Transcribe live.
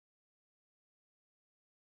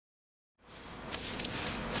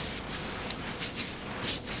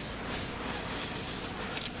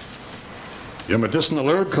Your medicinal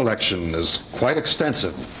herb collection is quite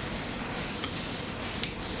extensive.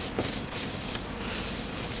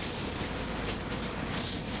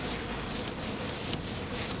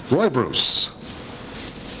 Roy Bruce.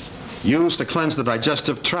 Used to cleanse the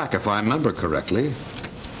digestive tract, if I remember correctly.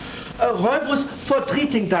 Rooibos for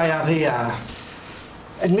treating diarrhea.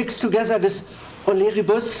 And mixed together with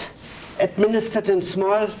oleribus, administered in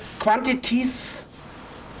small quantities,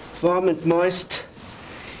 warm and moist.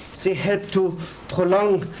 They help to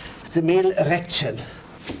prolong the male erection.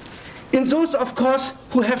 In those, of course,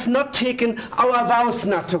 who have not taken our vows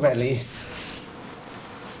naturally.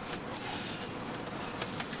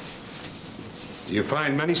 Do you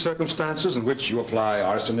find many circumstances in which you apply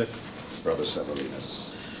arsenic, Brother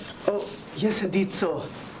Severinus? Oh, yes, indeed so.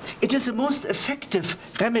 It is the most effective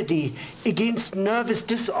remedy against nervous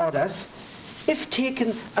disorders if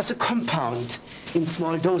taken as a compound in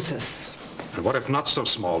small doses. And what if not so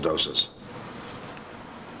small doses?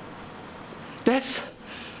 Death.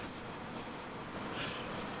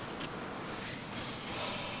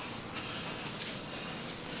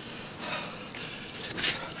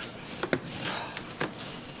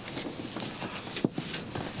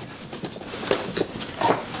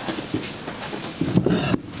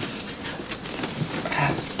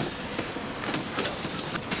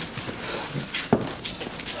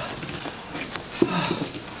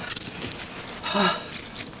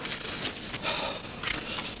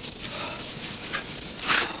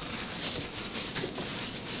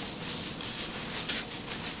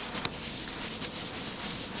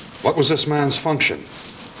 What was this man's function?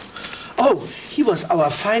 Oh, he was our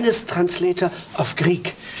finest translator of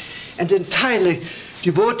Greek and entirely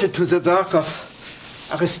devoted to the work of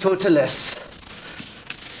Aristoteles.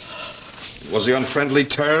 Was he on friendly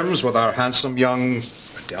terms with our handsome young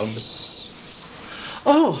Adelmus?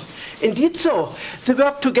 Oh, indeed so. They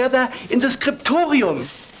worked together in the scriptorium,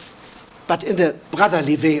 but in a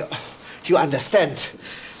brotherly way, you understand.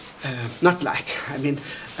 Not like,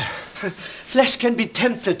 flesh can be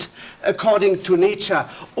tempted according to nature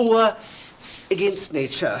or against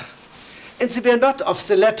nature. And they were not of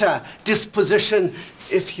the latter disposition,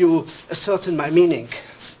 if you ascertain my meaning.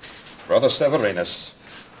 Brother Severinus,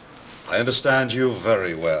 I understand you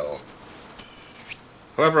very well.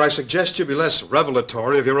 However, I suggest you be less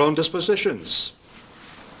revelatory of your own dispositions.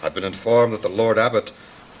 I've been informed that the Lord Abbot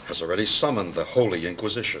has already summoned the Holy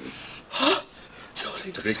Inquisition. Huh?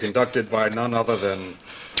 To be conducted by none other than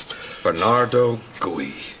Bernardo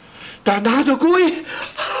Gui. Bernardo Gui?